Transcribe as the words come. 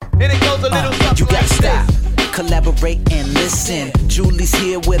And it goes a little something You gotta like stop, this. collaborate and listen. Julie's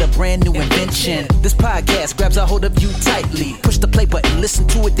here with a brand new invention. This podcast grabs a hold of you tightly. Push the play button, listen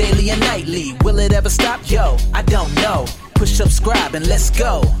to it daily and nightly. Will it ever stop? Yo, I don't know. Push subscribe and let's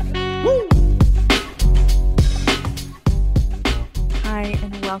go. Woo! Hi,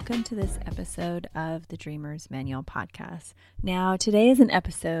 and welcome to this episode of the Dreamer's Manual podcast. Now, today is an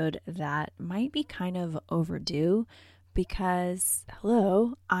episode that might be kind of overdue because,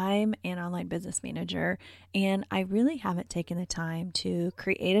 hello, I'm an online business manager, and I really haven't taken the time to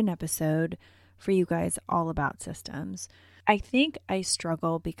create an episode for you guys all about systems. I think I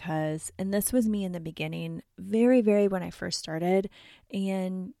struggle because, and this was me in the beginning, very when I first started,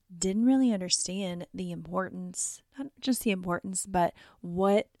 and didn't really understand the importance, not just the importance, but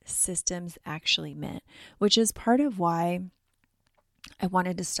what systems actually meant, which is part of why I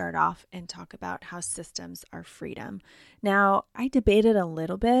wanted to start off and talk about how systems are freedom. Now, I debated a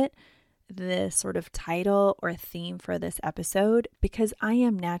little bit the sort of title or theme for this episode because I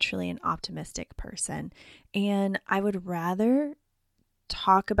am naturally an optimistic person, and I would rather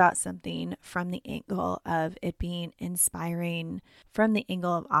talk about something from the angle of it being inspiring, from the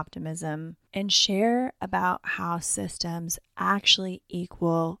angle of optimism, and share about how systems actually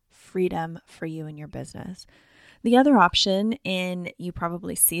equal freedom for you and your business. The other option, and you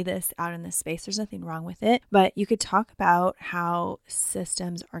probably see this out in the space, there's nothing wrong with it, but you could talk about how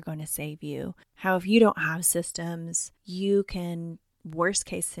systems are going to save you. How if you don't have systems, you can, worst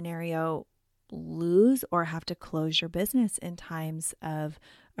case scenario, lose or have to close your business in times of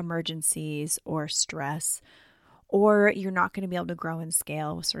emergencies or stress, or you're not going to be able to grow and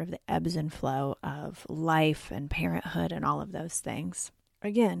scale with sort of the ebbs and flow of life and parenthood and all of those things.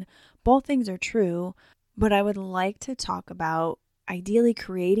 Again, both things are true, but I would like to talk about ideally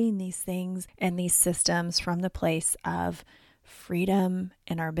creating these things and these systems from the place of freedom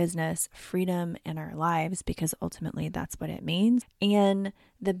in our business, freedom in our lives, because ultimately that's what it means, and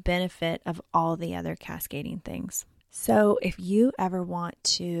the benefit of all the other cascading things. So if you ever want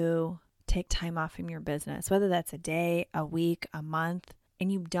to take time off from your business, whether that's a day, a week, a month,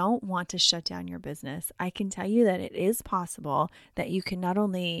 and you don't want to shut down your business, I can tell you that it is possible that you can not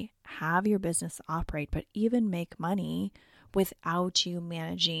only have your business operate, but even make money without you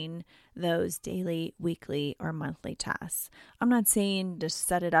managing those daily, weekly, or monthly tasks. I'm not saying to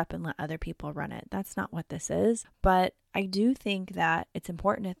set it up and let other people run it. That's not what this is. But I do think that it's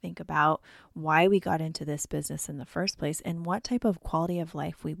important to think about why we got into this business in the first place and what type of quality of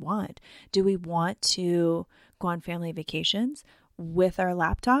life we want. Do we want to go on family vacations with our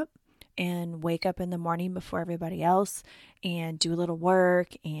laptop and wake up in the morning before everybody else and do a little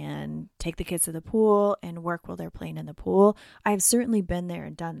work and take the kids to the pool and work while they're playing in the pool? I've certainly been there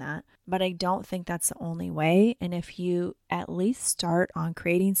and done that, but I don't think that's the only way. And if you at least start on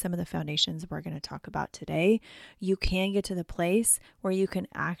creating some of the foundations we're going to talk about today, you can get to the place where you can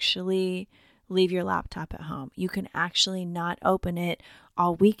actually leave your laptop at home. You can actually not open it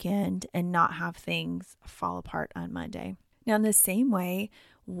all weekend and not have things fall apart on Monday. Now, in the same way,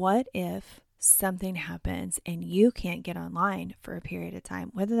 what if something happens and you can't get online for a period of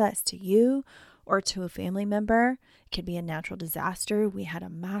time, whether that's to you or to a family member? It could be a natural disaster. We had a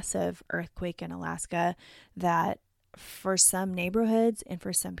massive earthquake in Alaska that for some neighborhoods and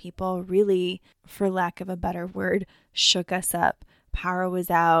for some people really, for lack of a better word, shook us up. Power was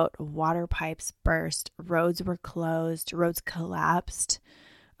out, water pipes burst, roads were closed, roads collapsed,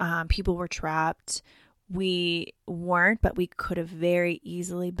 people were trapped. We weren't, but we could have very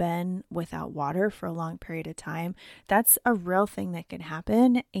easily been without water for a long period of time. That's a real thing that can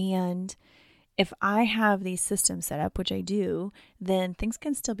happen. And if I have these systems set up, which I do, then things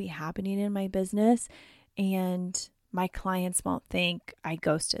can still be happening in my business and my clients won't think I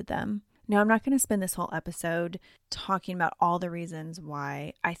ghosted them. Now, I'm not going to spend this whole episode talking about all the reasons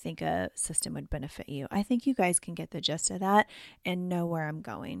why I think a system would benefit you. I think you guys can get the gist of that and know where I'm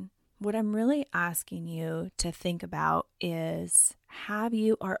going. What I'm really asking you to think about is, have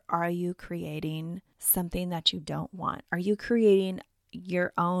you or are you creating something that you don't want? Are you creating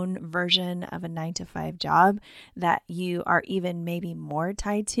your own version of a 9-to-5 job that you are even maybe more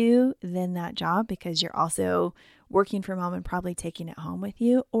tied to than that job because you're also working from home and probably taking it home with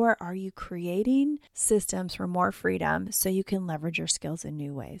you? Or are you creating systems for more freedom so you can leverage your skills in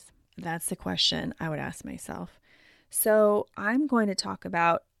new ways? That's the question I would ask myself. So I'm going to talk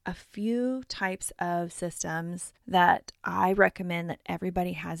about a few types of systems that I recommend that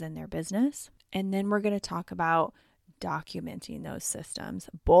everybody has in their business. And then we're going to talk about documenting those systems.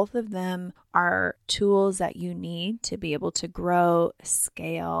 Both of them are tools that you need to be able to grow,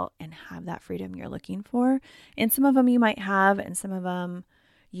 scale, and have that freedom you're looking for. And some of them you might have, and some of them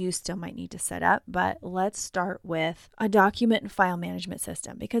you still might need to set up. But let's start with a document and file management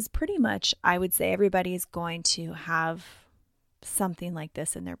system, because pretty much I would say everybody is going to have something like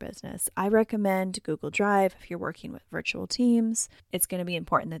this in their business. I recommend Google Drive if you're working with virtual teams. It's going to be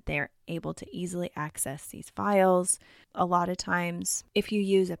important that they're able to easily access these files. A lot of times, if you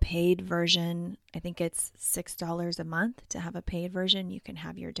use a paid version, I think it's $6 a month to have a paid version, you can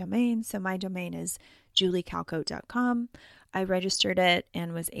have your domain. So my domain is juliecalcote.com. I registered it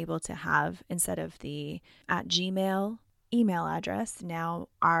and was able to have, instead of the @Gmail email address, now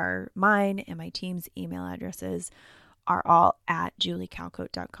mine and my team's email addresses are all at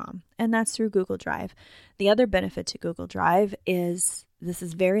juliecalcote.com, and that's through Google Drive. The other benefit to Google Drive is, this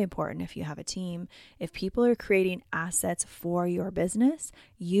is very important if you have a team. If people are creating assets for your business,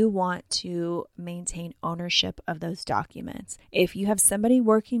 you want to maintain ownership of those documents. If you have somebody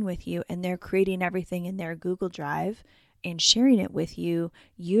working with you and they're creating everything in their Google Drive and sharing it with you,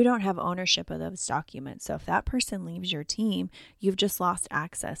 you don't have ownership of those documents. So if that person leaves your team, you've just lost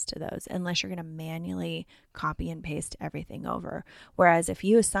access to those unless you're going to manually copy and paste everything over. Whereas if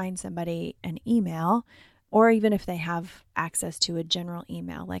you assign somebody an email, or even if they have access to a general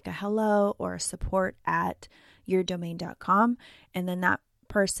email like a hello or a support@yourdomain.com, and then that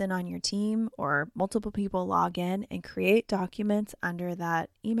person on your team or multiple people log in and create documents under that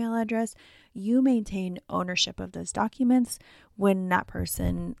email address, you maintain ownership of those documents when that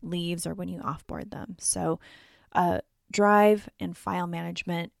person leaves or when you offboard them. So Drive and file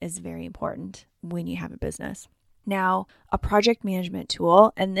management is very important when you have a business. Now, a project management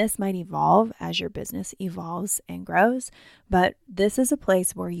tool, and this might evolve as your business evolves and grows, but this is a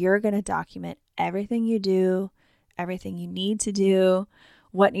place where you're going to document everything you do, everything you need to do,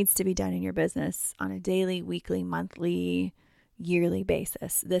 what needs to be done in your business on a daily, weekly, monthly, yearly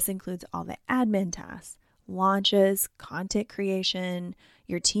basis. This includes all the admin tasks, launches, content creation,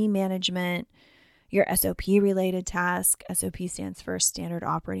 your team management, your SOP related task. SOP stands for Standard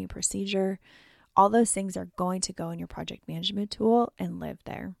Operating Procedure. All those things are going to go in your project management tool and live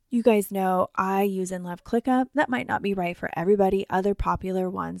there. You guys know I use and love ClickUp. That might not be right for everybody. Other popular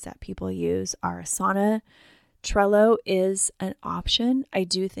ones that people use are Asana. Trello is an option. I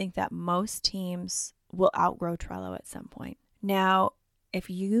do think that most teams will outgrow Trello at some point. Now, if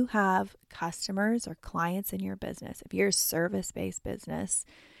you have customers or clients in your business, if you're a service-based business,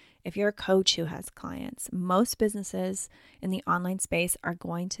 if you're a coach who has clients, most businesses in the online space are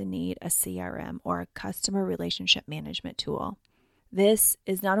going to need a CRM or a customer relationship management tool. This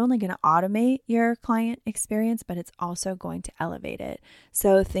is not only going to automate your client experience, but it's also going to elevate it.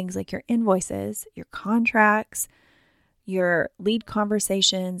 So things like your invoices, your contracts, your lead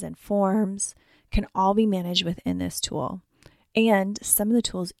conversations and forms can all be managed within this tool. And some of the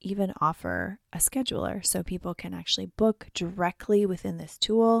tools even offer a scheduler, so people can actually book directly within this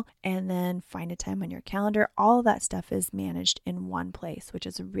tool and then find a time on your calendar. All of that stuff is managed in one place, which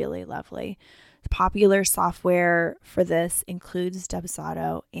is really lovely. The popular software for this includes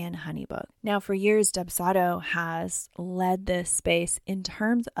Dubsado and HoneyBook. Now, for years, Dubsado has led this space in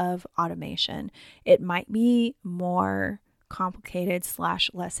terms of automation. It might be more complicated /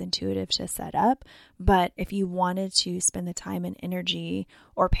 less intuitive to set up, but if you wanted to spend the time and energy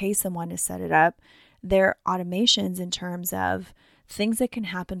or pay someone to set it up, there are automations in terms of things that can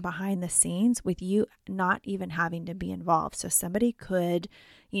happen behind the scenes with you not even having to be involved. So somebody could,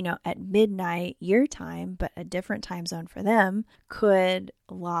 at midnight your time, but a different time zone for them, could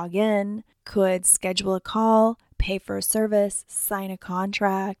log in, could schedule a call, pay for a service, sign a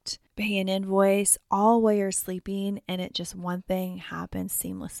contract, pay an invoice, all while you're sleeping, and it just one thing happens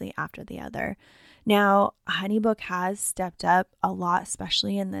seamlessly after the other. Now, HoneyBook has stepped up a lot,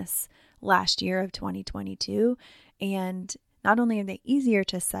 especially in this last year of 2022, and not only are they easier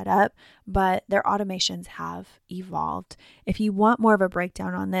to set up, but their automations have evolved. If you want more of a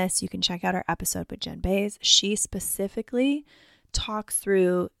breakdown on this, you can check out our episode with Jen Bays. She specifically talks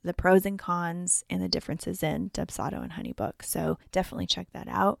through the pros and cons and the differences in Dubsado and HoneyBook. So definitely check that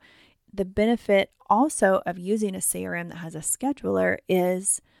out. The benefit also of using a CRM that has a scheduler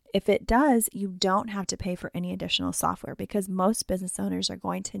is if it does, you don't have to pay for any additional software, because most business owners are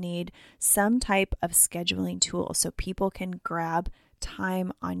going to need some type of scheduling tool so people can grab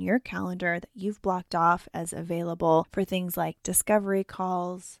time on your calendar that you've blocked off as available for things like discovery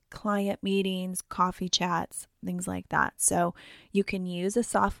calls, client meetings, coffee chats, things like that. So you can use a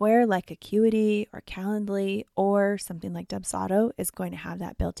software like Acuity or Calendly, or something like Dubsado is going to have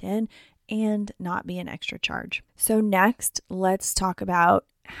that built in and not be an extra charge. So next, let's talk about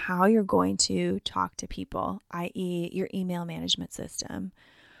how you're going to talk to people, i.e. your email management system.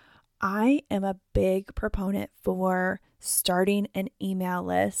 I am a big proponent for starting an email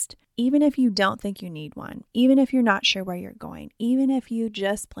list, even if you don't think you need one, even if you're not sure where you're going, even if you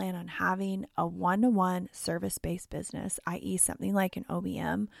just plan on having a one-to-one service-based business, i.e. something like an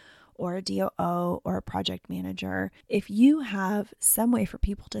OBM or a DOO or a project manager. If you have some way for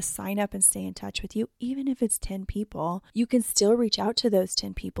people to sign up and stay in touch with you, even if it's 10 people, you can still reach out to those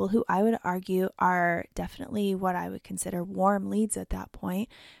 10 people who I would argue are definitely what I would consider warm leads at that point,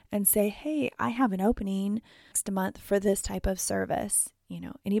 and say, hey, I have an opening next month for this type of service.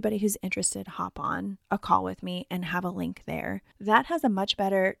 Anybody who's interested, hop on a call with me and have a link there. That has a much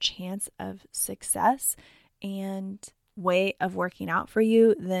better chance of success and way of working out for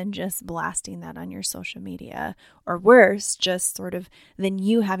you than just blasting that on your social media, or worse, just sort of than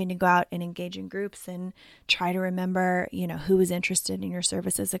you having to go out and engage in groups and try to remember, who was interested in your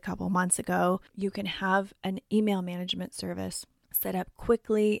services a couple months ago. You can have an email management service set up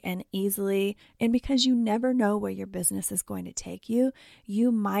quickly and easily. And because you never know where your business is going to take you,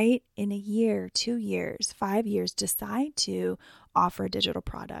 you might in a year, 2 years, 5 years decide to offer a digital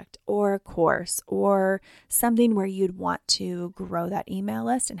product or a course or something where you'd want to grow that email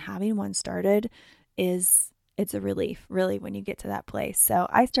list. And having one started it's a relief, really, when you get to that place. So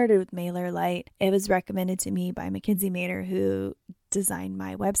I started with MailerLite. It was recommended to me by Mackenzie Mader, who designed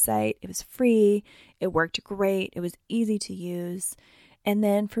my website. It was free. It worked great. It was easy to use. And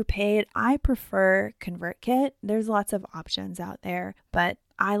then for paid, I prefer ConvertKit. There's lots of options out there, but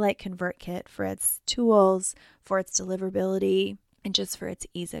I like ConvertKit for its tools, for its deliverability, and just for its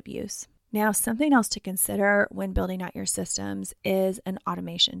ease of use. Now, something else to consider when building out your systems is an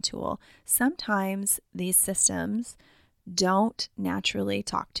automation tool. Sometimes these systems don't naturally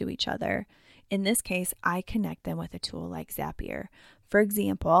talk to each other. In this case, I connect them with a tool like Zapier. For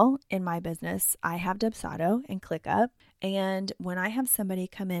example, in my business, I have Dubsado and ClickUp. And when I have somebody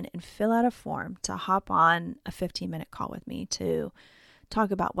come in and fill out a form to hop on a 15-minute call with me to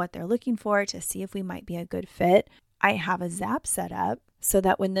talk about what they're looking for, to see if we might be a good fit, I have a Zap set up so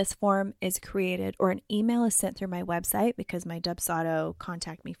that when this form is created or an email is sent through my website, because my Dubsado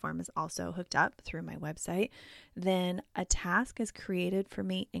contact me form is also hooked up through my website, then a task is created for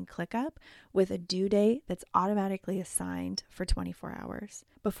me in ClickUp with a due date that's automatically assigned for 24 hours.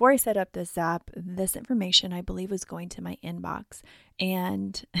 Before I set up this Zap, this information I believe was going to my inbox,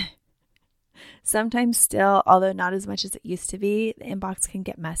 and sometimes still, although not as much as it used to be, the inbox can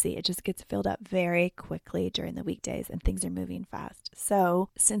get messy. It just gets filled up very quickly during the weekdays and things are moving fast. So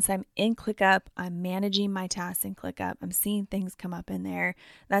since I'm in ClickUp, I'm managing my tasks in ClickUp, I'm seeing things come up in there.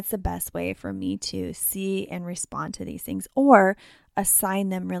 That's the best way for me to see and respond to these things, or assign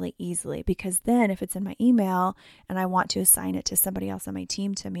them really easily, because then if it's in my email and I want to assign it to somebody else on my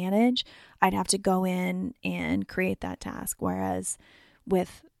team to manage, I'd have to go in and create that task. Whereas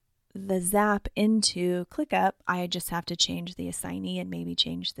with the Zap into ClickUp, I just have to change the assignee and maybe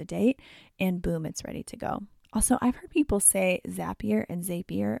change the date, and boom, it's ready to go. Also, I've heard people say Zapier and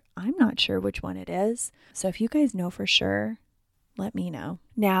Zapier. I'm not sure which one it is. So if you guys know for sure, let me know.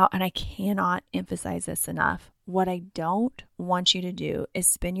 Now, and I cannot emphasize this enough, what I don't want you to do is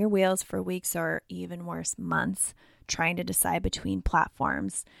spin your wheels for weeks or even worse, months, trying to decide between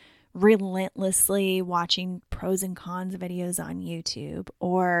platforms, relentlessly watching pros and cons videos on YouTube,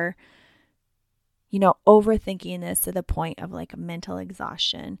 or, overthinking this to the point of like mental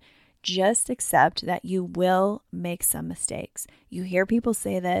exhaustion. Just accept that you will make some mistakes. You hear people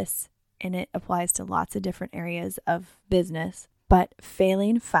say this, and it applies to lots of different areas of business, but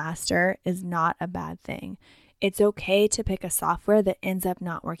failing faster is not a bad thing. It's okay to pick a software that ends up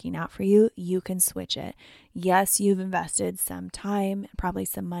not working out for you. You can switch it. Yes, you've invested some time, probably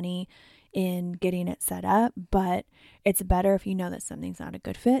some money in getting it set up, but it's better if you know that something's not a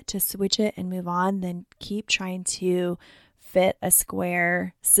good fit to switch it and move on than keep trying to fit a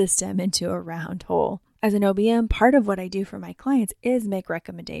square system into a round hole. As an OBM, part of what I do for my clients is make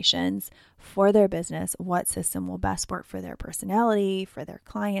recommendations for their business, what system will best work for their personality, for their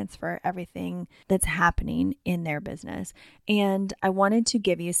clients, for everything that's happening in their business. And I wanted to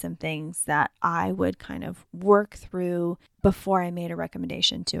give you some things that I would kind of work through before I made a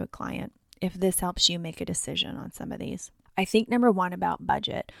recommendation to a client, if this helps you make a decision on some of these. I think number one, about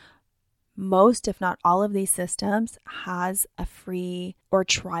budget. Most, if not all of these systems has a free or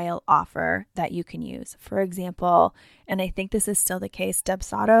trial offer that you can use. For example, and I think this is still the case,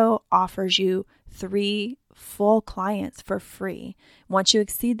 Dubsado offers you 3 full clients for free. Once you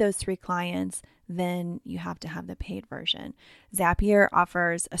exceed those 3 clients, then you have to have the paid version. Zapier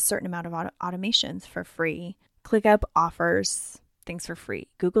offers a certain amount of automations for free. ClickUp offers things for free,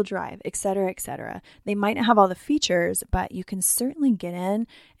 Google Drive, etc., etc. They might not have all the features, but you can certainly get in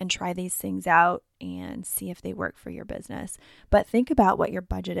and try these things out and see if they work for your business. But think about what your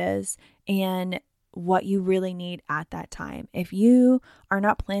budget is and what you really need at that time. If you are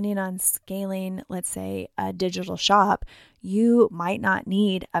not planning on scaling, let's say, a digital shop, you might not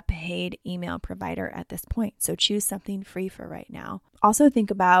need a paid email provider at this point. So choose something free for right now. Also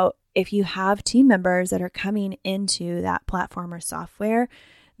think about if you have team members that are coming into that platform or software.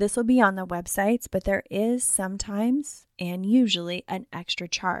 This will be on the websites, but there is sometimes and usually an extra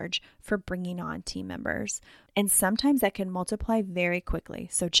charge for bringing on team members. And sometimes that can multiply very quickly.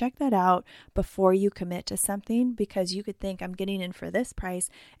 So check that out before you commit to something, because you could think I'm getting in for this price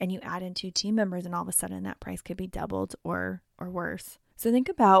and you add in 2 team members and all of a sudden that price could be doubled or worse. So think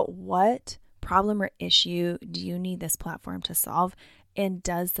about what problem or issue do you need this platform to solve, and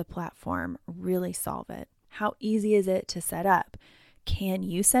does the platform really solve it? How easy is it to set up? Can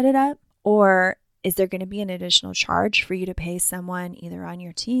you set it up, or is there going to be an additional charge for you to pay someone either on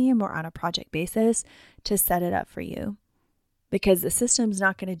your team or on a project basis to set it up for you? Because the system's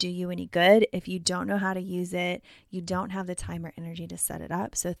not going to do you any good if you don't know how to use it, you don't have the time or energy to set it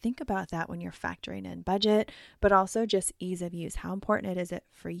up. So think about that when you're factoring in budget, but also just ease of use. How important is it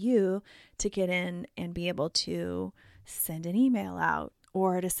for you to get in and be able to send an email out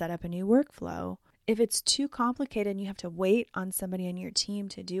or to set up a new workflow? If it's too complicated and you have to wait on somebody on your team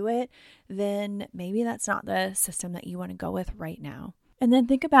to do it, then maybe that's not the system that you want to go with right now. And then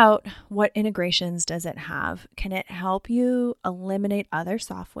think about, what integrations does it have? Can it help you eliminate other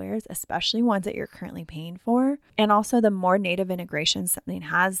softwares, especially ones that you're currently paying for? And also, the more native integrations something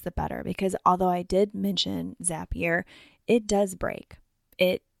has, the better, because although I did mention Zapier, it does break.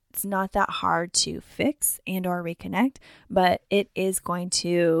 It's not that hard to fix and or reconnect, but it is going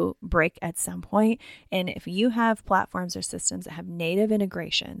to break at some point. And if you have platforms or systems that have native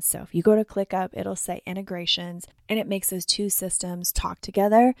integrations, so if you go to ClickUp, it'll say integrations and it makes those 2 systems talk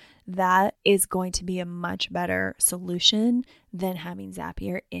together, that is going to be a much better solution than having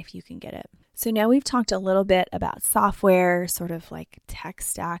Zapier if you can get it. So now we've talked a little bit about software, sort of like tech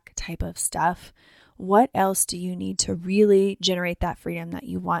stack type of stuff. What else do you need to really generate that freedom that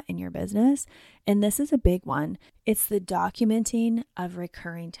you want in your business? And this is a big one. It's the documenting of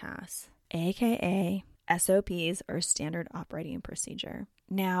recurring tasks, aka SOPs, or standard operating procedure.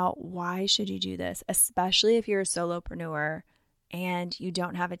 Now, why should you do this? Especially if you're a solopreneur and you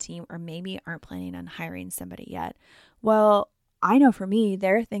don't have a team, or maybe aren't planning on hiring somebody yet. Well, I know for me,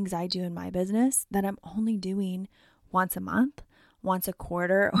 there are things I do in my business that I'm only doing once a month, once a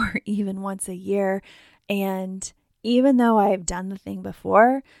quarter, or even once a year. And even though I've done the thing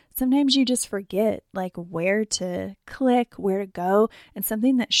before, sometimes you just forget like where to click, where to go. And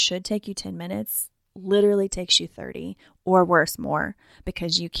something that should take you 10 minutes literally takes you 30, or worse, more,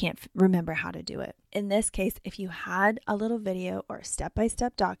 because you can't remember how to do it. In this case, if you had a little video or a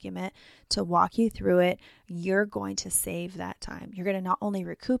step-by-step document to walk you through it, you're going to save that time. You're going to not only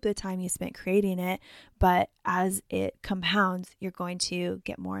recoup the time you spent creating it, but as it compounds, you're going to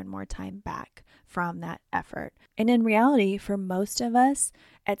get more and more time back from that effort. And in reality, for most of us,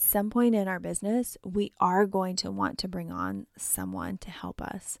 at some point in our business, we are going to want to bring on someone to help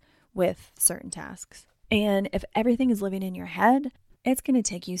us with certain tasks. And if everything is living in your head, it's going to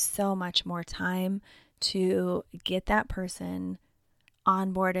take you so much more time to get that person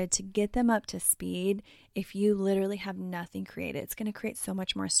onboarded, to get them up to speed. If you literally have nothing created, it's going to create so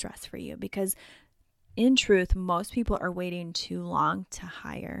much more stress for you, because in truth, most people are waiting too long to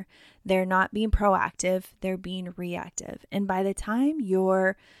hire. They're not being proactive, they're being reactive. And by the time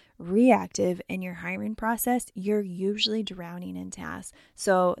you're reactive in your hiring process, you're usually drowning in tasks.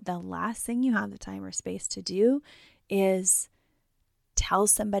 So the last thing you have the time or space to do is tell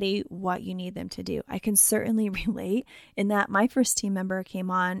somebody what you need them to do. I can certainly relate in that my first team member came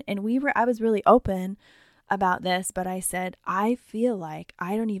on and I was really open about this, but I said, I feel like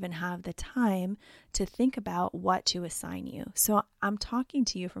I don't even have the time to think about what to assign you. So I'm talking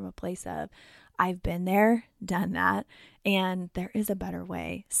to you from a place of, I've been there, done that, and there is a better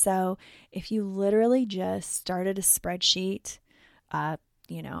way. So if you literally just started a spreadsheet, a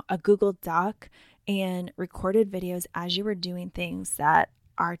Google Doc, and recorded videos as you were doing things that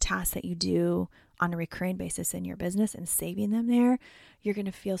are tasks that you do on a recurring basis in your business and saving them there, you're going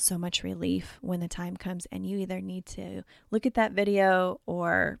to feel so much relief when the time comes and you either need to look at that video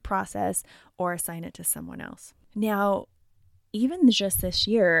or process or assign it to someone else. Now, even just this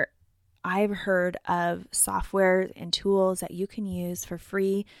year, I've heard of software and tools that you can use for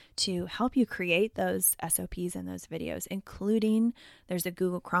free to help you create those SOPs and those videos, including there's a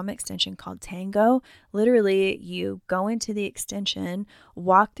Google Chrome extension called Tango. Literally, you go into the extension,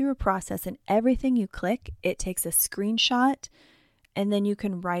 walk through a process, and everything you click, it takes a screenshot, and then you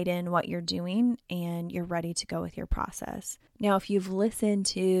can write in what you're doing and you're ready to go with your process. Now, if you've listened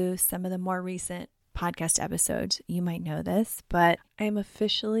to some of the more recent podcast episodes, you might know this, but I am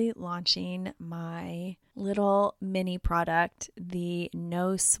officially launching my little mini product, the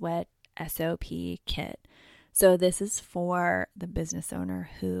No Sweat SOP kit. So this is for the business owner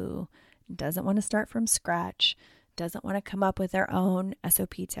who doesn't want to start from scratch, doesn't want to come up with their own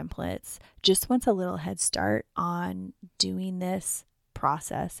SOP templates, just wants a little head start on doing this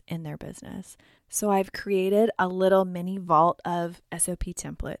process in their business. So I've created a little mini vault of SOP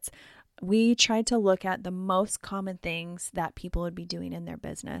templates. We tried to look at the most common things that people would be doing in their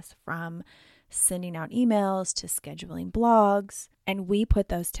business, from sending out emails to scheduling blogs, and we put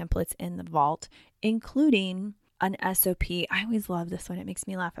those templates in the vault, including an SOP. I always love this one. It makes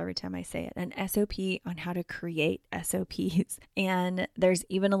me laugh every time I say it. An SOP on how to create SOPs. And there's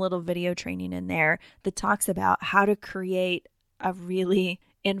even a little video training in there that talks about how to create a really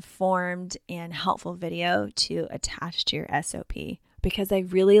informed and helpful video to attach to your SOP. Because I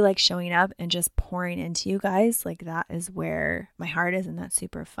really like showing up and just pouring into you guys. Like, that is where my heart is, and that's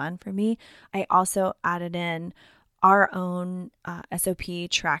super fun for me. I also added in our own SOP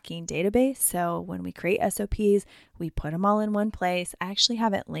tracking database. So when we create SOPs, we put them all in one place. I actually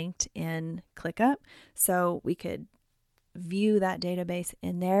have it linked in ClickUp, so we could view that database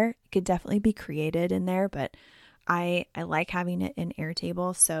in there. It could definitely be created in there, but I like having it in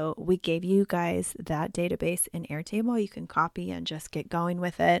Airtable. So we gave you guys that database in Airtable. You can copy and just get going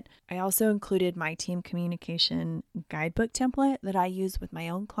with it. I also included my team communication guidebook template that I use with my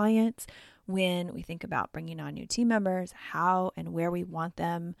own clients when we think about bringing on new team members, how and where we want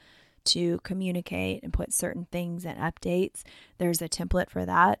them to communicate and put certain things and updates. There's a template for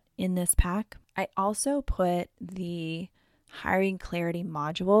that in this pack. I also put the hiring clarity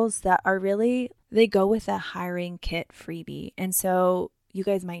modules that are really, they go with a hiring kit freebie. And so you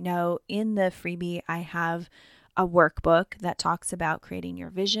guys might know in the freebie, I have a workbook that talks about creating your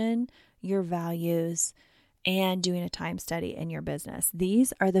vision, your values, and doing a time study in your business.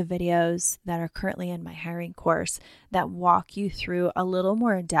 These are the videos that are currently in my hiring course that walk you through a little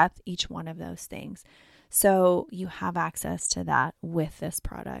more in depth each one of those things. So you have access to that with this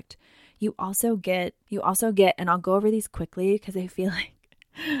product. You also get, and I'll go over these quickly because I feel like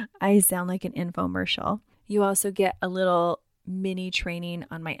I sound like an infomercial. You also get a little mini training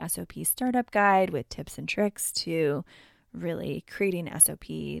on my SOP startup guide with tips and tricks to really creating an SOP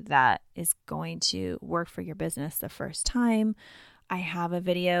that is going to work for your business the first time. I have a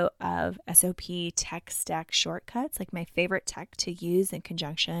video of SOP tech stack shortcuts, like my favorite tech to use in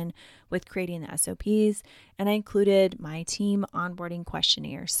conjunction with creating the SOPs. And I included my team onboarding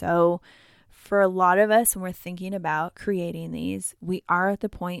questionnaire. So for a lot of us, when we're thinking about creating these, we are at the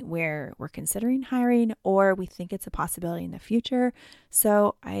point where we're considering hiring or we think it's a possibility in the future.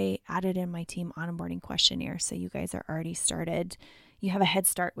 So I added in my team onboarding questionnaire. So you guys are already started. You have a head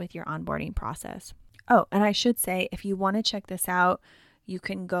start with your onboarding process. Oh, and I should say, if you want to check this out, you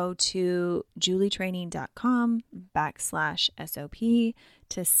can go to julietraining.com/SOP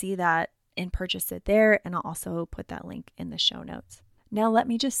to see that and purchase it there. And I'll also put that link in the show notes. Now, let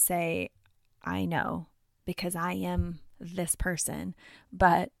me just say, I know because I am this person,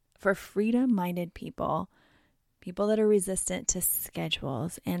 but for freedom-minded people that are resistant to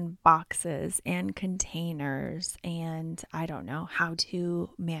schedules and boxes and containers and I don't know, how-to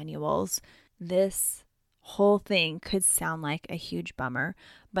manuals, this whole thing could sound like a huge bummer,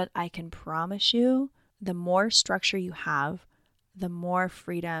 but I can promise you the more structure you have, the more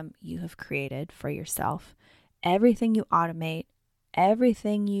freedom you have created for yourself. Everything you automate,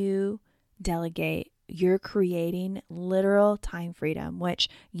 everything you delegate, you're creating literal time freedom, which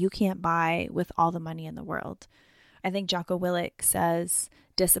you can't buy with all the money in the world. I think Jocko Willink says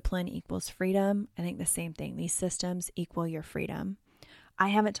discipline equals freedom. I think the same thing. These systems equal your freedom. I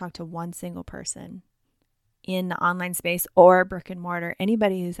haven't talked to one single person in the online space or brick and mortar,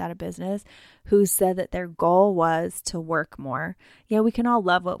 anybody who's had a business who said that their goal was to work more. Yeah, we can all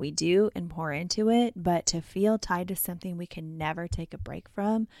love what we do and pour into it, but to feel tied to something we can never take a break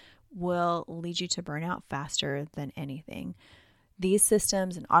from will lead you to burnout faster than anything. These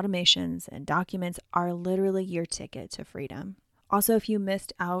systems and automations and documents are literally your ticket to freedom. Also, if you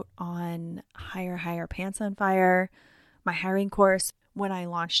missed out on Hire Pants on Fire, my hiring course, when I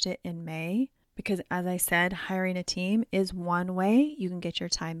launched it in May, because as I said, hiring a team is one way you can get your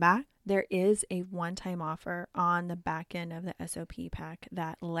time back. there is a one-time offer on the back end of the SOP pack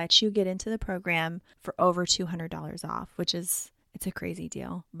that lets you get into the program for over $200 off, which is, it's a crazy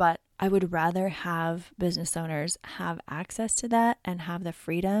deal. But I would rather have business owners have access to that and have the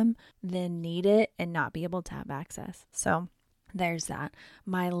freedom than need it and not be able to have access. So there's that.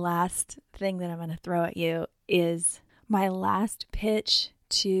 My last thing that I'm going to throw at you is my last pitch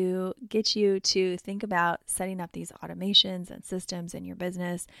to get you to think about setting up these automations and systems in your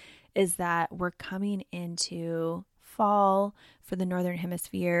business is that we're coming into fall for the Northern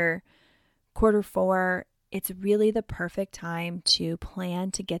Hemisphere, Q4. It's really the perfect time to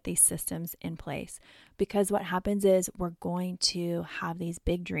plan to get these systems in place, because what happens is we're going to have these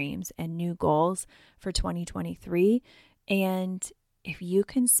big dreams and new goals for 2023. And if you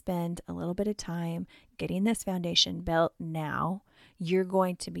can spend a little bit of time getting this foundation built now, you're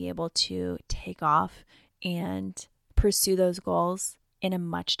going to be able to take off and pursue those goals in a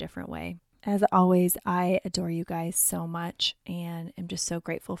much different way. As always, I adore you guys so much and am just so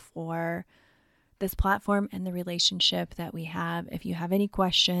grateful for this platform and the relationship that we have. If you have any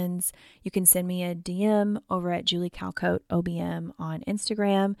questions, you can send me a DM over at Julie Calcote OBM on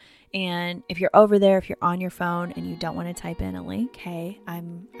Instagram. And if you're over there, if you're on your phone and you don't want to type in a link, hey,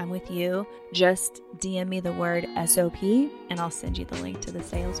 I'm with you. Just DM me the word SOP and I'll send you the link to the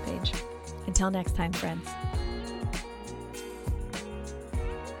sales page. Until next time, friends.